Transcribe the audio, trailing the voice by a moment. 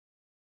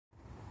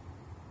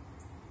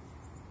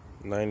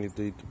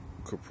93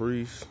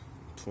 Caprice,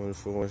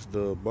 24-inch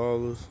dub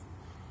ballers.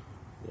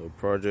 The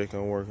project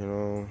I'm working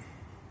on.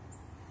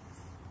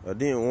 I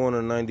didn't want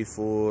a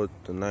 94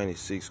 to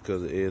 96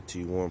 because of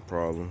LT1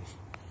 problems.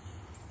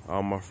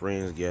 All my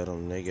friends got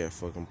them, they got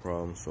fucking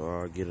problems, so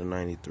I'll get a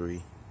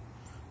 93.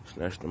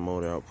 Snatch the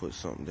motor out, put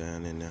something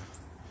down in there.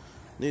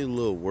 Need a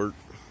little work,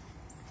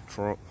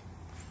 trunk,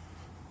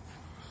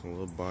 some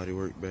little body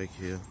work back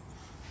here.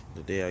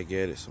 The day I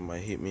got it,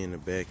 somebody hit me in the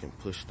back and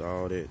pushed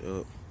all that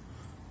up.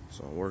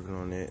 So I'm working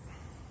on that.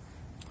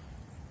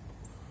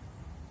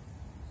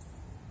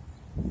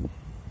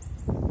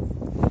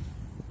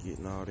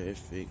 Getting all that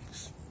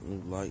fixed,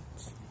 new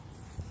lights.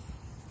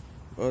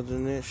 Other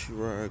than that, she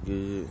ride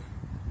good.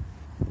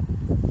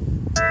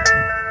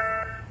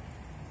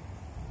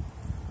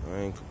 I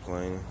ain't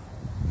complaining.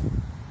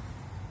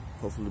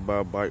 Hopefully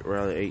by Bike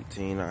Rally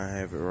 18, I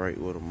have it right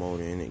with a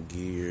motor in it,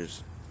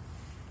 gears,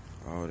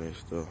 all that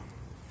stuff.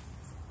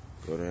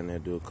 Go down there,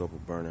 do a couple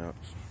burnouts.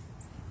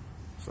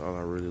 That's all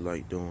I really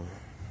like doing.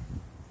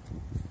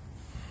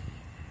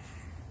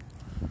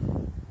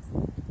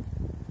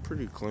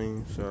 Pretty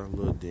clean, shot a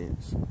little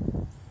dents.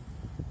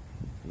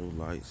 New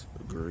lights,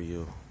 a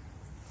grill.